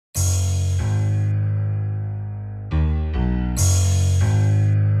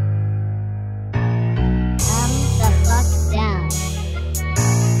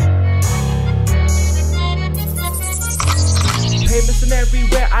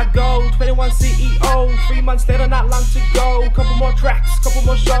I go, 21 CEO, 3 months later, not long to go. Couple more tracks, couple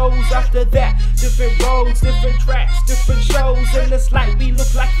more shows. After that, different roads, different tracks, different shows. And it's like we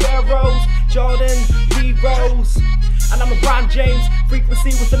look like pharaohs, Jordan, heroes. And I'm LeBron James, frequency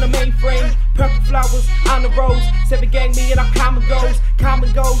within the mainframe. Purple flowers on the rose. 7 gang me and I'm common goals,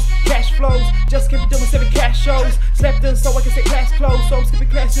 cash flows. Just keep doing 7 cash shows. Slept in so I can say class closed. So I'm skipping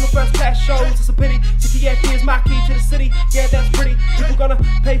class, first class shows. It's a pity, CTFD is my key to the city. Yeah, that's pretty. People gonna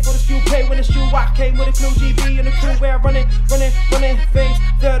pay for this fuel, pay when it's due. I came with a clue, GB and the crew. We're running things.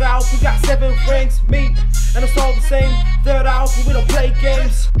 Third out, we got 7 rings, me, and it's all the same. Third out, but we don't play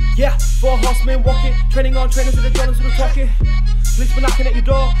games. Yeah, 4 horsemen walking, training on trainers and the Jordans who are talking. Police been knocking at your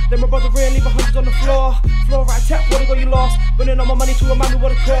door, let my brother in, leave 100s on the floor. Floor right tap, where to go you lost. Running on my money to remind me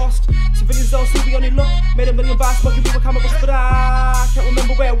what it cost. Civilians don't see, we only look. Made $1 million by smoking, we were comic books, but I can't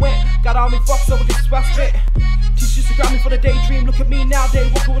remember where it went. Got all me fucked over, this is where I spit. Teachers used to grab me for the daydream. Look at me nowadays,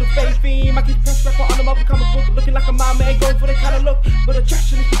 walking with a fake theme. I keep the press rapper on the mother comic book, looking like a my man, going for the kind of look. But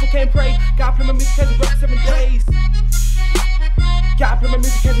attraction, these people can't pray. God play my music, cause it works 7 days.